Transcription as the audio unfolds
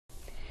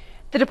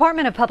The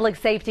Department of Public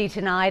Safety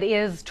tonight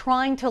is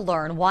trying to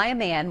learn why a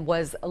man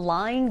was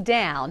lying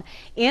down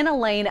in a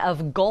lane of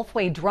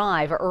Gulfway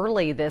Drive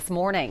early this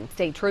morning.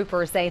 State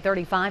troopers say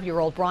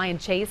 35-year-old Brian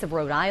Chase of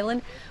Rhode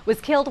Island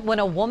was killed when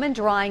a woman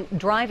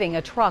driving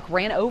a truck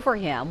ran over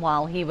him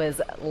while he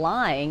was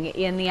lying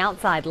in the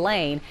outside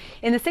lane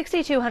in the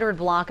 6200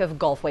 block of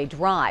Gulfway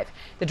Drive.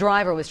 The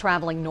driver was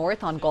traveling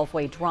north on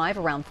Gulfway Drive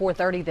around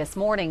 4:30 this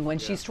morning when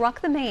she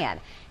struck the man.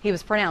 He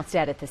was pronounced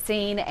dead at the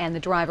scene, and the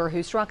driver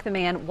who struck the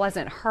man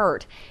wasn't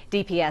hurt.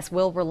 DPS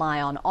will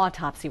rely on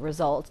autopsy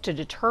results to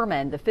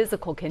determine the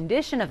physical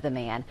condition of the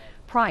man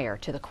prior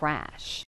to the crash.